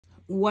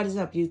What is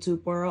up,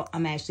 YouTube world?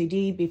 I'm Ashley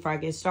D. Before I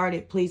get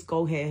started, please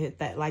go ahead and hit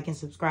that like and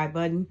subscribe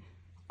button.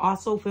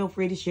 Also, feel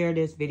free to share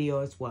this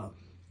video as well.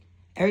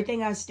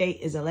 Everything I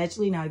state is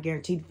allegedly not a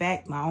guaranteed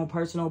fact, my own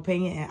personal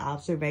opinion and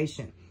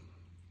observation.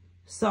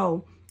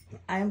 So,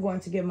 I am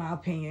going to give my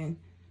opinion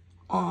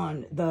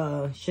on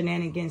the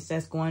shenanigans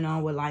that's going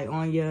on with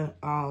Lieonya.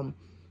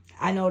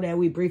 I know that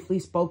we briefly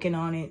spoken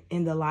on it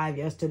in the live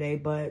yesterday,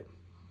 but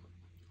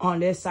on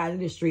this side of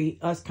the street,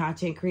 us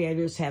content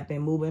creators have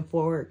been moving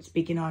forward,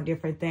 speaking on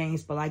different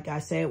things. But like I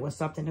said, when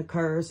something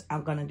occurs,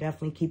 I'm going to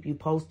definitely keep you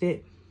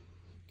posted.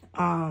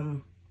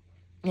 And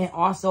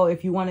also,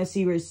 if you want to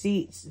see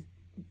receipts,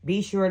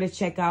 be sure to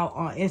check out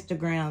on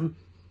Instagram,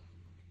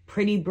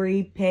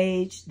 PrettyBre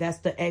page. That's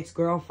the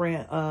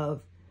ex-girlfriend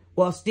of,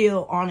 well,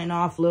 still on and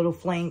off little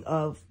fling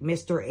of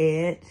Mr.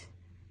 Ed.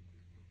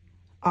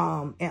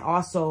 And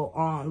also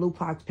on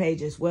Lupac's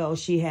page as well.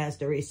 She has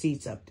the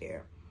receipts up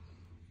there.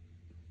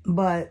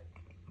 But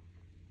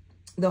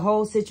the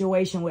whole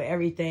situation with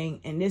everything,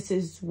 and this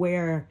is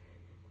where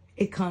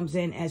it comes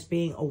in as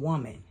being a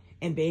woman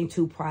and being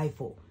too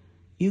prideful.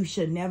 You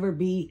should never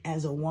be,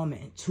 as a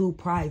woman, too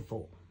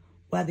prideful.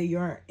 Whether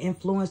you're an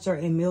influencer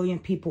and a million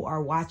people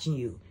are watching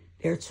you,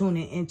 they're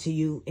tuning into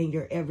you in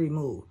your every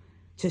move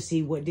to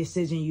see what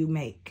decision you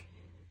make.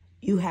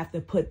 You have to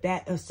put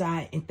that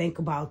aside and think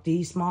about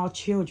these small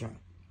children.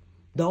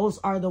 Those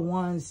are the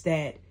ones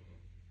that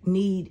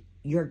need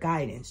your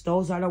guidance.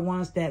 Those are the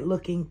ones that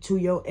looking to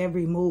your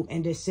every move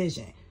and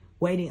decision,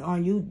 waiting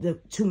on you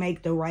to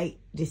make the right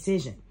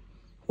decision,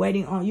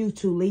 waiting on you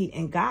to lead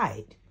and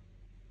guide.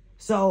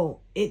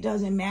 So it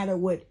doesn't matter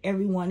what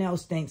everyone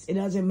else thinks. It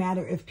doesn't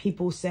matter if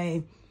people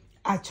say,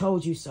 I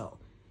told you so.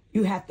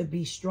 You have to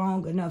be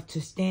strong enough to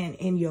stand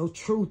in your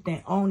truth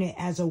and own it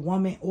as a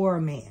woman or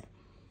a man.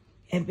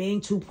 And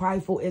being too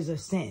prideful is a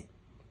sin.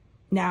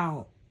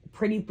 Now,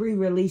 PrettyBre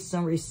released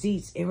some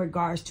receipts in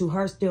regards to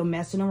her still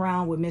messing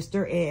around with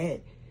Mr.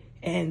 Ed,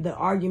 and the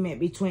argument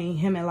between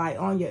him and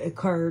Lieonya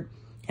occurred.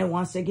 And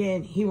once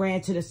again, he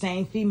ran to the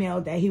same female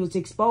that he was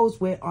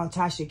exposed with on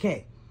Tasha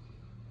K.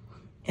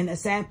 And the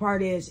sad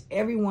part is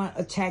everyone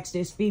attacks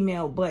this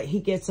female, but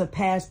he gets a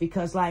pass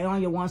because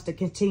Lieonya wants to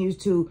continue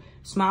to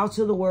smile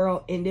to the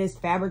world in this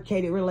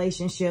fabricated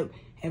relationship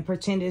and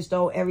pretend as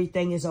though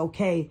everything is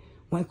okay,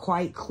 when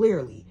quite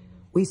clearly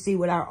we see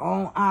with our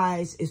own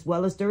eyes, as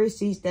well as the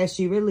receipts that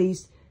she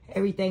released,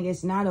 everything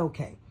is not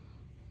okay.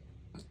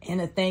 And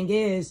the thing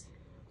is,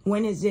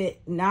 when is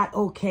it not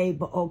okay,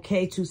 but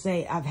okay to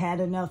say, I've had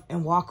enough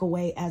and walk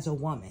away as a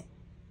woman?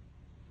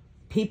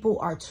 People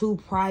are too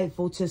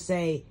prideful to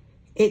say,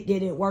 it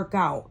didn't work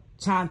out,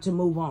 time to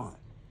move on.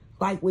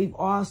 Like we've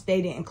all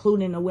stated,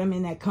 including the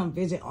women that come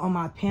visit on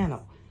my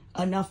panel.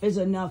 Enough is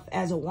enough.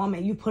 As a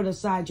woman, you put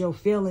aside your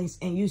feelings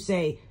and you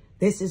say,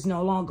 this is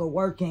no longer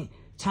working.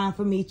 Time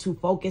for me to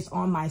focus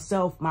on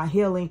myself, my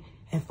healing,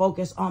 and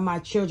focus on my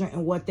children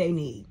and what they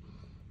need.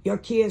 Your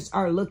kids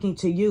are looking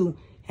to you,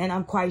 and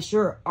I'm quite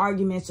sure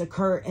arguments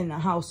occur in the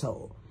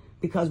household,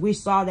 because we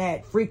saw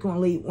that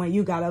frequently when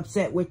you got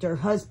upset with your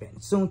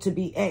husband, soon to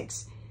be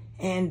ex,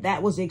 and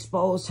that was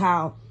exposed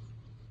how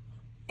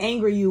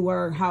angry you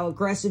were, how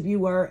aggressive you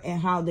were,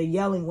 and how the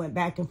yelling went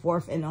back and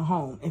forth in the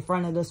home in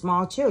front of the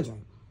small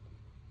children.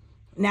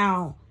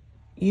 Now,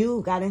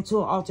 you got into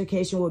an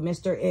altercation with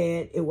Mr.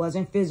 Ed. It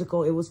wasn't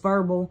physical. It was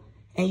verbal.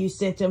 And you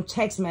sent him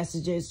text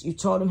messages. You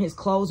told him his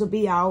clothes will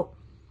be out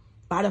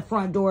by the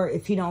front door.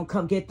 If he don't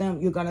come get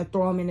them, you're going to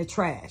throw them in the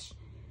trash.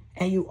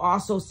 And you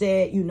also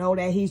said you know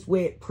that he's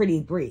with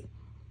PrettyBre.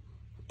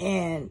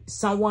 And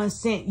someone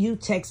sent you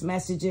text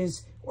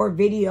messages or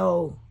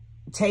video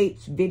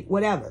tapes,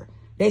 whatever.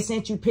 They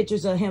sent you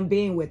pictures of him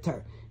being with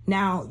her.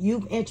 Now,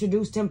 you've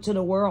introduced him to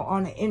the world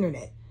on the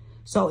internet.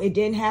 So it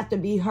didn't have to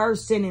be her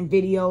sending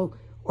video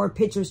or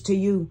pictures to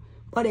you,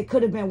 but it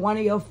could have been one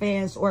of your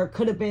fans, or it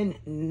could have been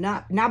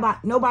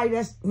nobody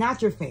that's not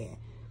your fan.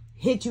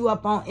 Hit you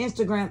up on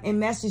Instagram and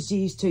message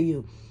these to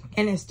you.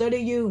 And instead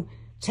of you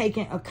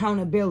taking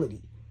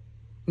accountability.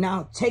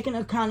 Now, taking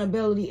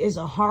accountability is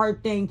a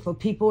hard thing for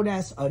people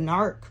that's a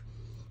narc,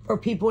 for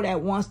people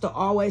that wants to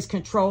always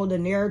control the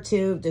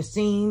narrative, the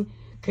scene,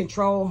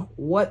 control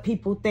what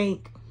people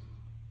think.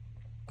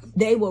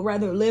 They would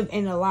rather live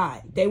in a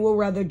lie. They will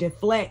rather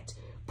deflect,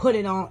 put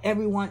it on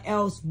everyone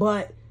else,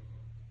 but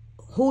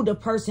who the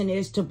person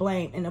is to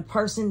blame. And the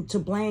person to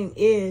blame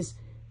is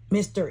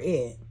Mr.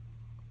 Ed.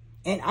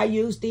 And I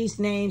use these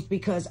names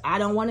because I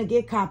don't want to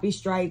get copy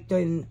striked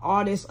and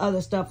all this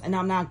other stuff, and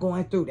I'm not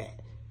going through that.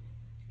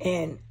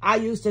 And I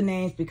use the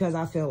names because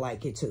I feel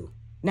like it too.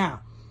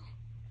 Now,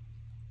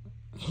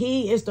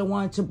 he is the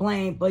one to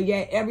blame, but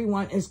yet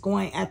everyone is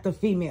going at the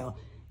female.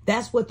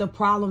 That's what the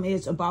problem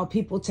is about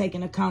people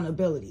taking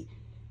accountability.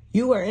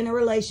 You were in a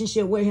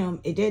relationship with him.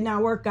 It did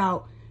not work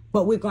out,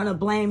 but we're going to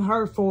blame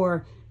her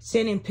for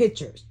sending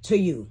pictures to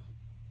you.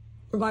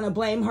 We're going to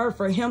blame her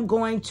for him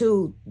going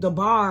to the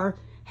bar,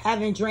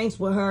 having drinks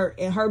with her,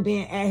 and her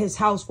being at his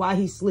house while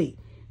he sleep.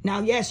 Now,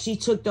 yes, she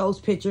took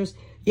those pictures.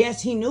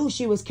 Yes, he knew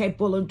she was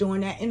capable of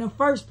doing that in the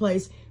first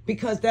place,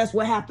 because that's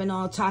what happened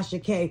on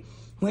Tasha K.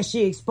 when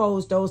she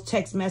exposed those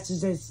text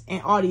messages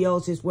and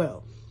audios as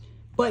well.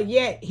 But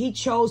yet he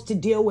chose to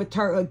deal with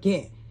her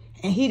again.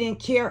 And he didn't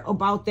care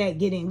about that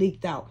getting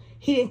leaked out.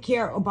 He didn't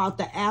care about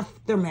the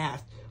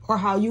aftermath or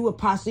how you would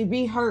possibly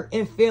be hurt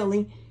and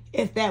feeling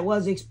if that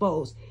was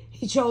exposed.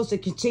 He chose to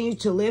continue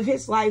to live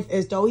his life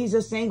as though he's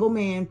a single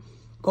man,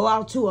 go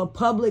out to a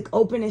public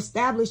open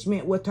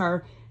establishment with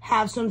her,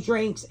 have some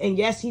drinks, and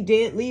yes, he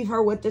did leave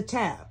her with the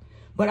tab.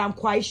 But I'm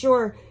quite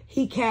sure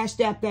he cashed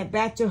that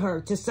back to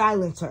her to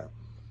silence her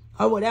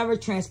or whatever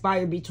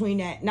transpired between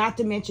that. Not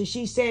to mention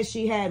she said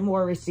she had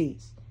more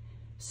receipts.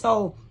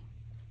 So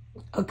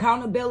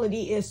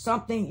accountability is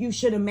something you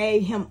should have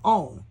made him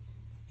own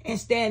and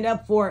stand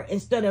up for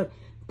instead of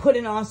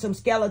putting on some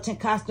skeleton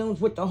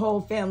costumes with the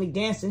whole family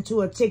dancing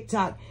to a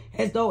TikTok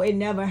as though it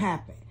never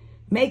happened.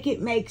 Make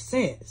it make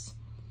sense.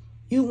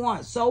 You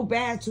want so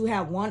bad to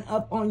have one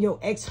up on your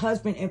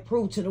ex-husband and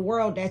prove to the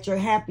world that you're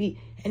happy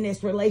and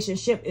this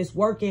relationship is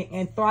working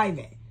and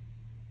thriving.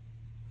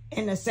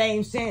 In the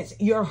same sense,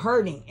 you're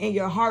hurting and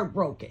you're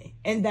heartbroken.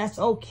 And that's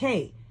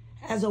okay.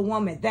 As a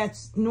woman,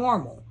 that's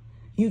normal.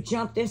 You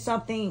jumped in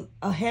something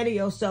ahead of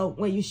yourself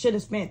when you should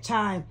have spent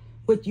time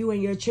with you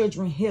and your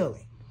children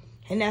healing.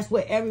 And that's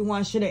what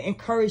everyone should have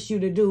encouraged you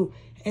to do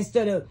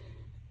instead of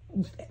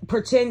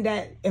pretend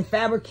that and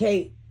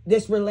fabricate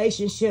this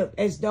relationship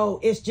as though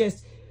it's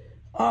just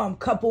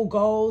couple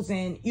goals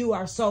and you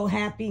are so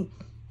happy.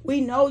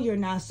 We know you're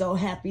not so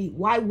happy.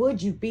 Why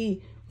would you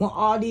be when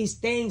all these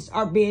things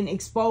are being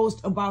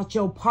exposed about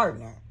your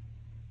partner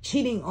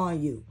cheating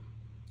on you?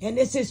 And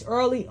this is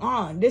early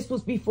on. This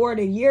was before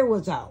the year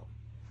was out.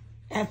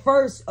 At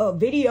first, a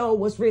video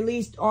was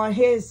released on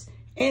his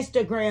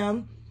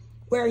Instagram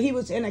where he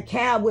was in a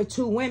cab with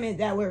two women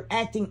that were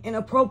acting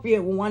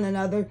inappropriate with one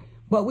another.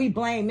 But we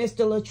blame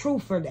Mr.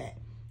 LaTruth for that,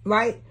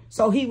 right?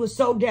 So he was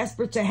so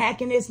desperate to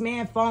hack in this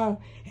man's phone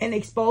and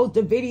expose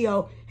the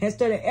video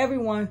instead of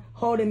everyone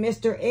holding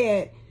Mr.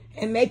 Ed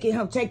and making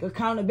him take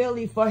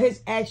accountability for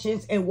his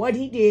actions and what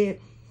he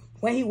did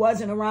when he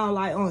wasn't around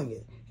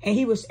Lieonya. And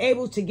he was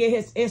able to get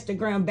his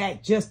Instagram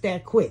back just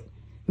that quick.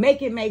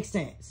 Make it make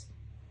sense.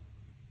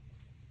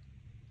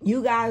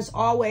 You guys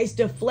always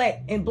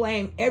deflect and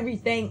blame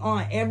everything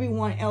on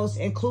everyone else,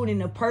 including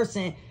the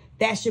person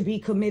that should be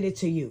committed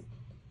to you.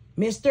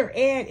 Mr.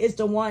 Ed is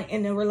the one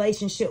in the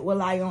relationship with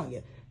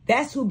Lieonya.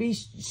 That's who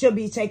should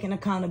be taking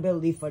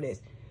accountability for this.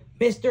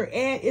 Mr.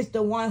 Ed is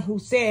the one who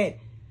said,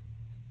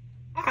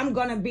 I'm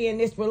going to be in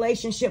this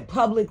relationship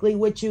publicly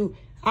with you.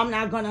 I'm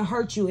not going to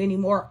hurt you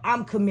anymore.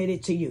 I'm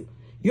committed to you.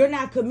 You're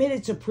not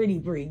committed to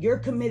PrettyBre. You're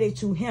committed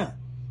to him.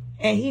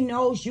 And he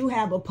knows you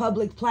have a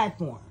public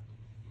platform.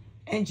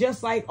 And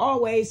just like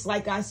always,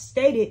 like I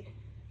stated,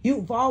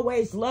 you've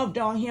always loved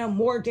on him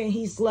more than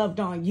he's loved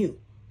on you.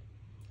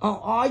 On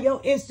all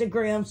your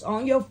Instagrams,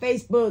 on your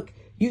Facebook,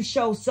 you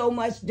show so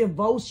much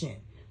devotion,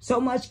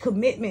 so much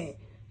commitment.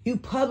 You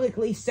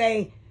publicly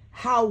say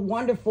how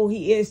wonderful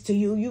he is to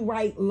you. You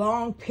write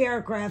long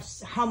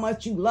paragraphs, how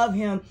much you love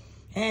him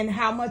and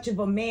how much of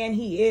a man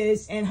he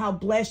is and how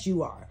blessed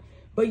you are.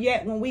 But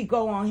yet when we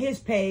go on his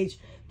page,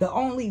 the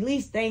only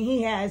least thing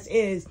he has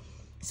is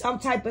some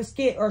type of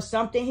skit or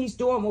something he's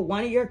doing with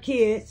one of your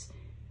kids.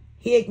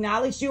 He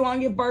acknowledged you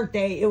on your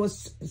birthday. It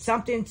was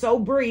something so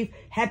brief.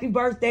 Happy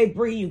birthday,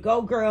 Bree. You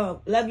go,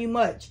 girl. Love you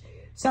much.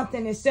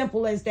 Something as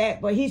simple as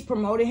that. But he's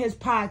promoting his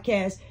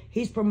podcast.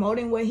 He's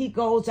promoting when he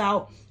goes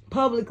out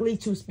publicly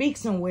to speak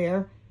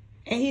somewhere.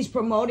 And he's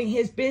promoting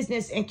his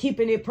business and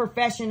keeping it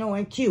professional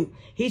and cute.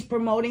 He's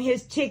promoting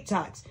his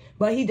TikToks.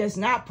 But he does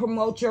not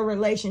promote your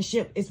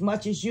relationship as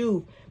much as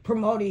you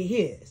promoted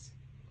his.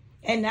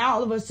 And now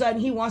all of a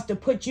sudden he wants to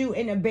put you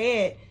in the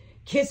bed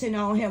kissing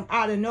on him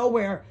out of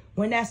nowhere,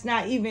 when that's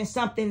not even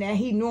something that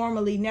he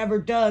normally never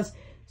does,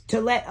 to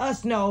let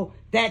us know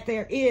that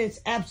there is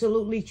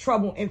absolutely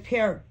trouble in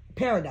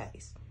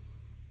paradise.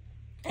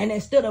 And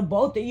instead of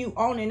both of you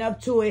owning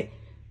up to it,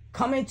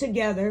 coming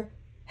together,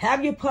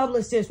 have your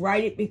publicist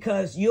write it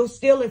because you'll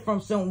steal it from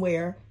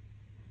somewhere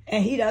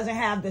and he doesn't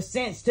have the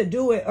sense to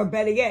do it, or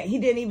better yet, he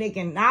didn't even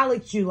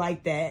acknowledge you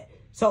like that.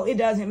 So it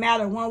doesn't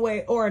matter one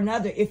way or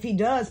another if he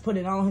does put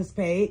it on his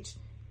page.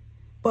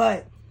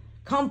 But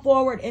come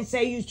forward and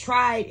say you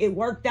tried, it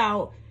worked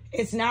out,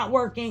 it's not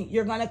working,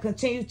 you're going to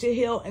continue to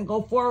heal and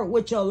go forward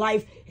with your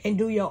life and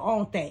do your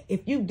own thing.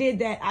 If you did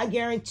that, I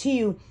guarantee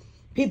you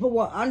people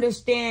will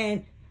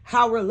understand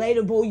how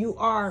relatable you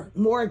are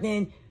more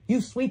than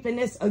you sweeping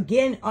this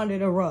again under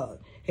the rug.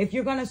 If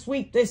you're going to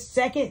sweep this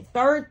second,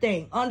 third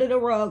thing under the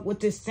rug with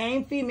this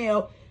same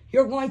female,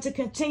 you're going to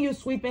continue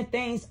sweeping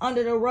things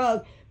under the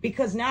rug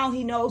because now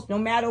he knows no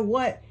matter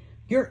what,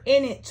 you're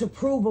in it to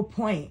prove a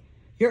point.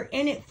 You're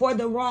in it for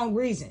the wrong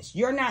reasons.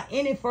 You're not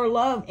in it for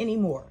love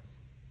anymore.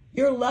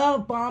 You're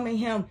love bombing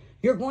him.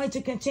 You're going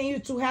to continue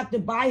to have to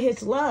buy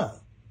his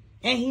love.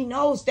 And he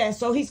knows that.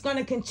 So he's going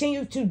to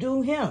continue to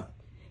do him.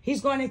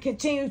 He's going to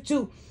continue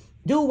to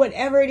do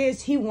whatever it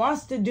is he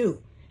wants to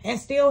do and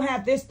still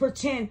have this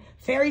pretend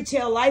fairy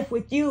tale life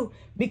with you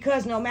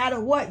because no matter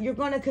what, you're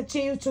going to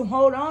continue to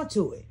hold on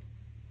to it.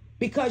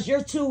 because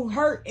you're too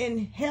hurt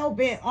and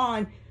hell-bent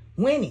on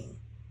winning.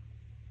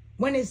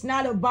 When it's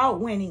not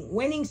about winning.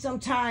 Winning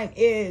sometimes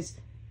is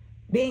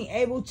being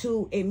able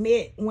to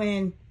admit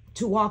when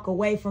to walk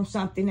away from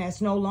something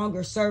that's no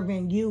longer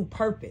serving you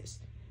purpose.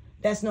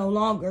 That's no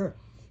longer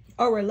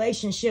a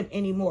relationship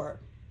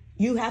anymore.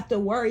 You have to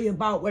worry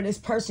about where this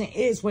person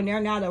is when they're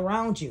not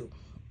around you.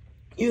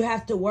 You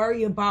have to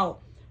worry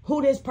about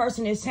who this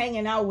person is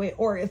hanging out with,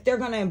 or if they're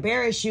going to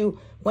embarrass you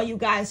when you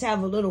guys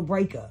have a little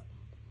breakup.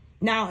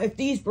 Now, if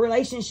these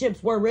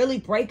relationships were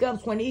really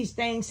breakups when these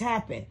things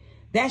happen,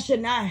 that should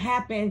not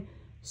happen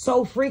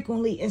so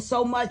frequently and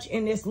so much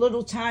in this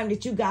little time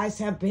that you guys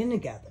have been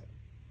together.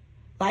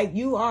 Like,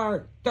 you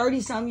are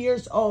 30-some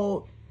years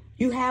old.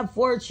 You have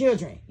 4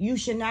 children. You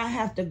should not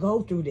have to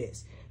go through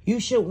this. You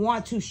should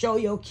want to show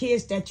your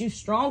kids that you're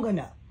strong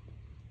enough,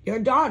 your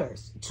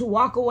daughters, to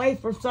walk away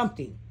from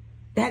something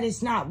that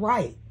is not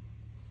right.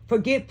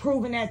 Forget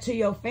proving that to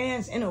your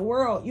fans in the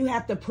world. You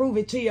have to prove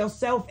it to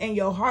yourself and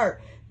your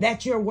heart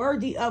that you're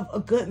worthy of a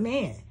good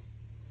man,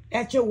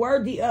 that you're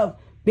worthy of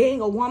being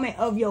a woman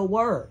of your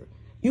word.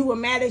 You were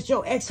mad at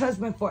your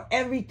ex-husband for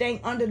everything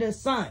under the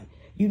sun.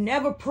 You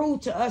never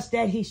proved to us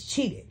that he's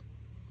cheated.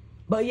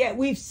 But yet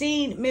we've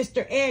seen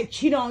Mr. Ed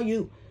cheat on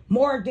you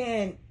more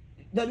than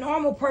the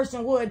normal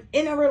person would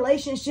in a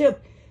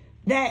relationship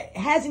that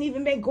hasn't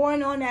even been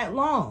going on that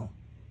long.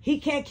 He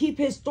can't keep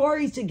his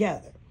stories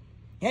together.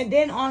 And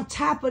then on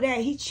top of that,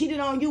 he cheated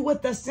on you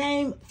with the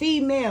same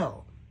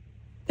female.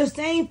 The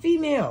same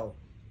female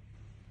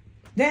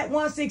that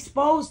once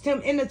exposed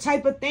him in the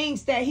type of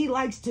things that he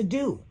likes to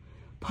do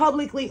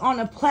publicly on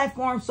a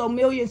platform so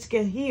millions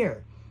can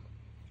hear.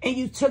 And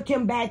you took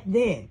him back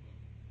then.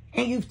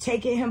 And you've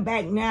taken him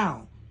back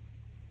now.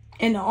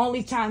 And the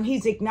only time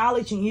he's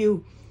acknowledging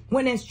you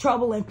when it's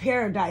trouble in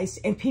paradise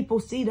and people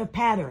see the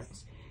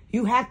patterns.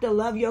 You have to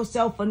love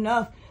yourself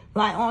enough,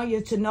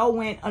 Lieonya, to know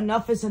when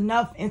enough is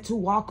enough and to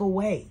walk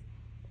away.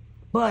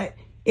 But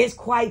it's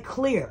quite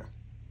clear.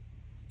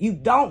 You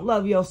don't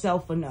love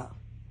yourself enough.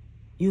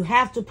 You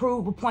have to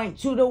prove a point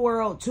to the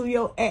world, to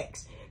your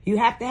ex. You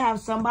have to have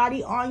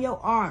somebody on your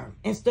arm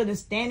instead of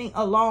standing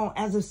alone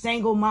as a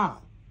single mom.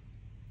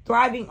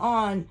 Thriving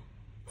on,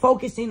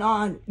 focusing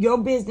on your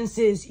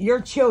businesses,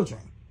 your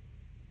children.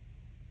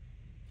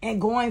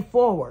 And going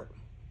forward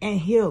and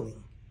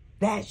healing.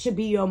 That should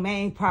be your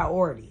main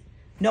priority.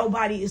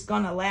 Nobody is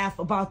going to laugh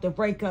about the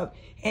breakup.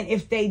 And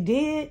if they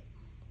did,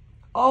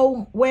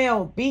 oh,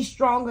 well, be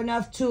strong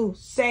enough to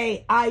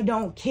say, I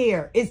don't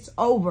care. It's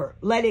over.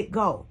 Let it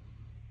go.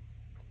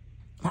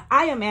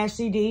 I am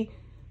Ashley D.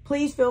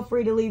 Please feel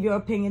free to leave your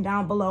opinion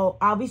down below.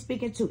 I'll be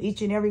speaking to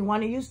each and every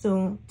one of you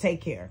soon.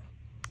 Take care.